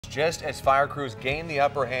Just as fire crews gain the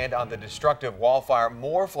upper hand on the destructive wildfire,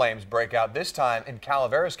 more flames break out, this time in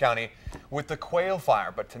Calaveras County with the quail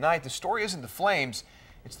fire. But tonight, the story isn't the flames,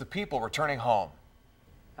 it's the people returning home.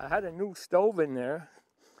 I had a new stove in there.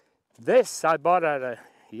 This I bought at a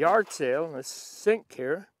yard sale, a sink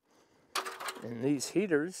here, and these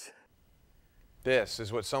heaters. This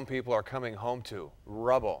is what some people are coming home to,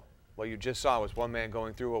 rubble. What you just saw was one man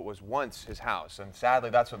going through what was once his house, and sadly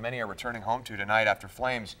that's what many are returning home to tonight after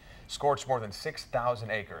flames scorched more than 6,000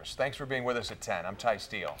 acres. Thanks for being with us at 10. I'm Ty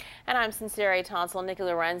Steele. And I'm Sincere Tonsel. Nikki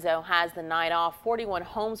Lorenzo has the night off. 41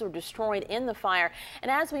 homes were destroyed in the fire, and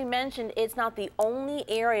as we mentioned, it's not the only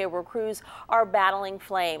area where crews are battling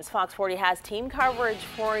flames. Fox 40 has team coverage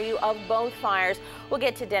for you of both fires. We'll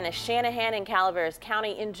get to Dennis Shanahan in Calaveras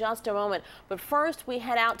County in just a moment, but first we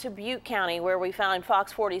head out to Butte County where we found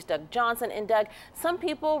Fox 40's Doug Johnson. And Doug, some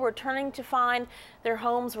people returning to find their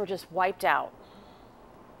homes were just wiped out.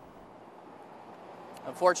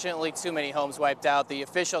 Unfortunately, too many homes wiped out. The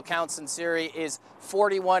official count in Sincere is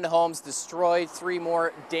 41 homes destroyed, 3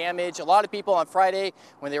 more damaged. A lot of people on Friday,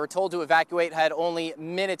 when they were told to evacuate, had only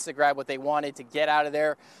minutes to grab what they wanted to get out of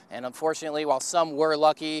there. And unfortunately, while some were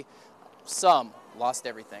lucky, some lost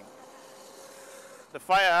everything. The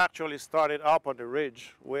fire actually started up on the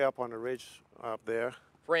ridge, way up on the ridge up there.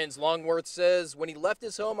 Franz Longworth says when he left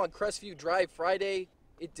his home on Crestview Drive Friday,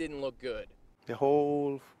 it didn't look good. The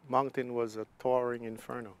whole mountain was a towering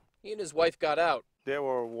inferno. He and his wife got out. There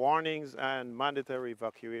were warnings and mandatory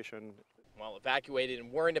evacuation. While evacuated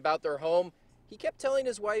and worried about their home, he kept telling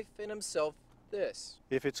his wife and himself this.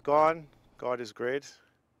 If it's gone, God is great.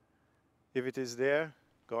 If it is there,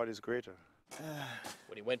 God is greater.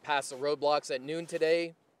 When he went past the roadblocks at noon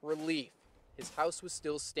today, relief. His house was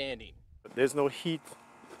still standing. There's no heat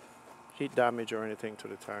damage or anything to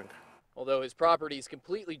the tank. Although his property is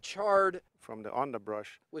completely charred from the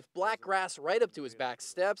underbrush, with black grass right up to his back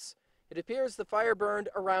steps, it appears the fire burned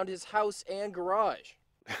around his house and garage.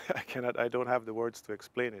 I don't have the words to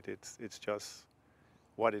explain it. It's just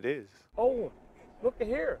what it is. Oh, look at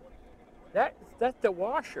here. That's the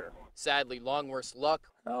washer. Sadly, Longworth's luck,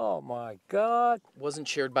 oh my God, wasn't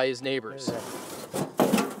shared by his neighbors.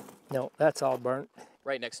 No, that's all burnt.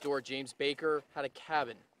 Right next door, James Baker had a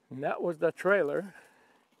cabin. And that was the trailer.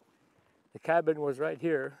 The cabin was right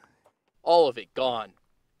here. All of it gone.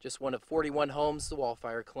 Just one of 41 homes the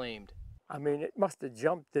wildfire claimed. I mean, it must have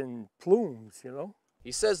jumped in plumes, you know.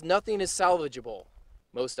 He says nothing is salvageable.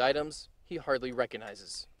 Most items he hardly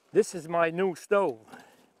recognizes. This is my new stove.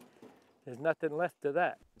 There's nothing left of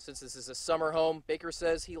that. Since this is a summer home, Baker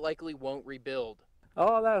says he likely won't rebuild.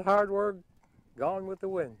 All that hard work gone with the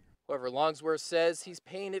wind. However, Longsworth says he's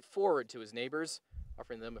paying it forward to his neighbors,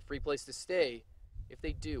 offering them a free place to stay if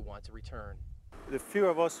they do want to return. The few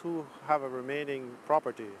of us who have a remaining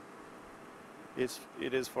property,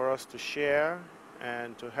 it is for us to share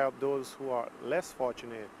and to help those who are less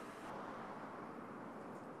fortunate.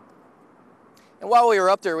 And while we were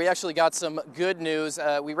up there, we actually got some good news.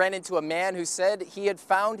 We ran into a man who said he had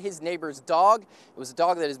found his neighbor's dog. It was a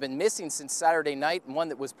dog that has been missing since Saturday night and one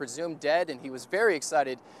that was presumed dead, and he was very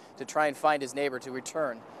excited to try and find his neighbor to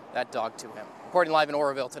return that dog to him. Reporting live in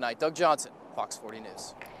Oroville tonight, Doug Johnson, Fox 40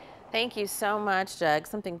 News. Thank you so much, Doug.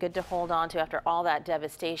 Something good to hold on to after all that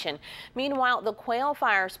devastation. Meanwhile, the quail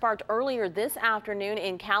fire sparked earlier this afternoon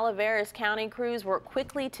in Calaveras County. Crews worked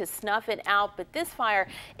quickly to snuff it out, but this fire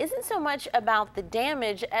isn't so much about the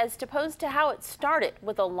damage as opposed to how it started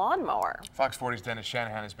with a lawnmower. Fox 40's Dennis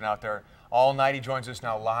Shanahan has been out there all night. He joins us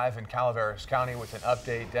now live in Calaveras County with an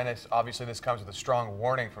update. Dennis, obviously this comes with a strong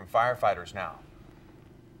warning from firefighters now.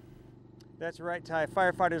 That's right, Ty.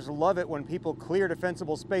 Firefighters love it when people clear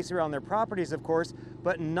defensible space around their properties, of course,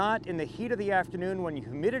 but not in the heat of the afternoon when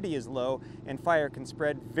humidity is low and fire can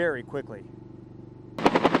spread very quickly.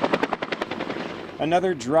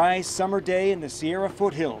 Another dry summer day in the Sierra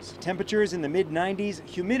foothills. Temperatures in the mid-90s,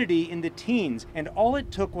 humidity in the teens, and all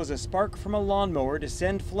it took was a spark from a lawnmower to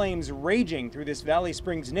send flames raging through this Valley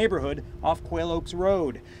Springs neighborhood off Quail Oaks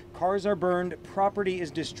Road. Cars are burned, property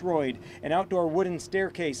is destroyed. An outdoor wooden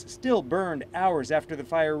staircase still burned hours after the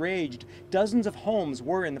fire raged. Dozens of homes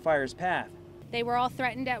were in the fire's path. They were all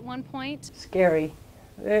threatened at one point. Scary,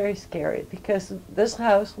 very scary, because this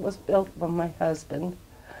house was built by my husband.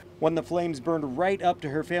 When the flames burned right up to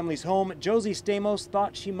her family's home, Josie Stamos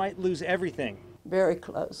thought she might lose everything. Very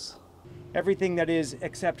close. Everything, that is,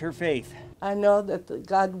 except her faith. I know that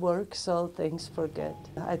God works all things for good.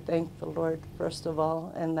 I thank the Lord first of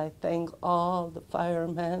all, and I thank all the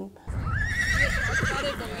firemen.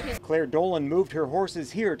 Claire Dolan moved her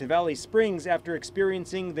horses here to Valley Springs after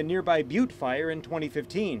experiencing the nearby Butte fire in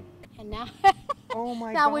 2015. And now Oh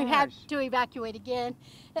my Now gosh. we had to evacuate again.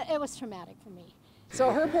 It was traumatic for me.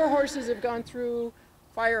 So her poor horses have gone through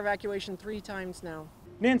fire evacuation 3 times now.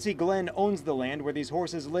 Nancy Glenn owns the land where these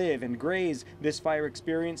horses live and graze. This fire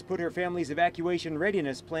experience put her family's evacuation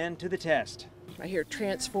readiness plan to the test. I hear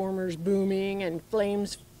transformers booming and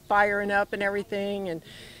flames firing up and everything. And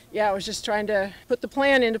yeah, I was just trying to put the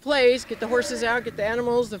plan into place, get the horses out, get the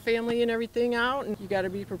animals, the family and everything out. And you got to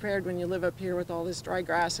be prepared when you live up here with all this dry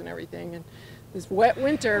grass and everything. And this wet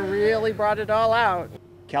winter really brought it all out.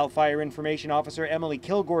 CAL FIRE Information Officer Emily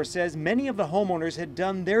Kilgore says many of the homeowners had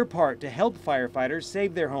done their part to help firefighters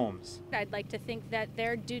save their homes. I'd like to think that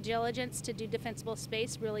their due diligence to do defensible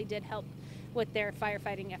space really did help with their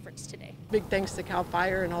firefighting efforts today. Big thanks to CAL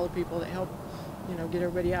FIRE and all the people that helped, get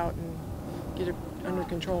everybody out and get it under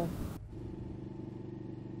control.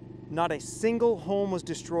 Not a single home was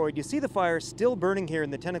destroyed. You see the fire still burning here in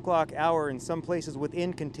the 10 o'clock hour. In some places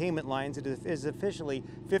within containment lines, it is officially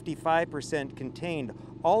 55% contained.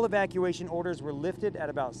 All evacuation orders were lifted at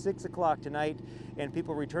about 6 o'clock tonight, and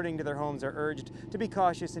people returning to their homes are urged to be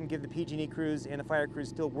cautious and give the PG&E crews and the fire crews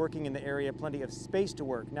still working in the area plenty of space to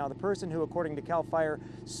work. Now, the person who, according to CAL FIRE,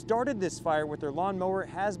 started this fire with their lawnmower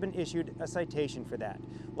has been issued a citation for that.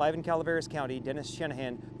 Live in Calaveras County, Dennis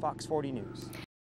Shanahan, Fox 40 News.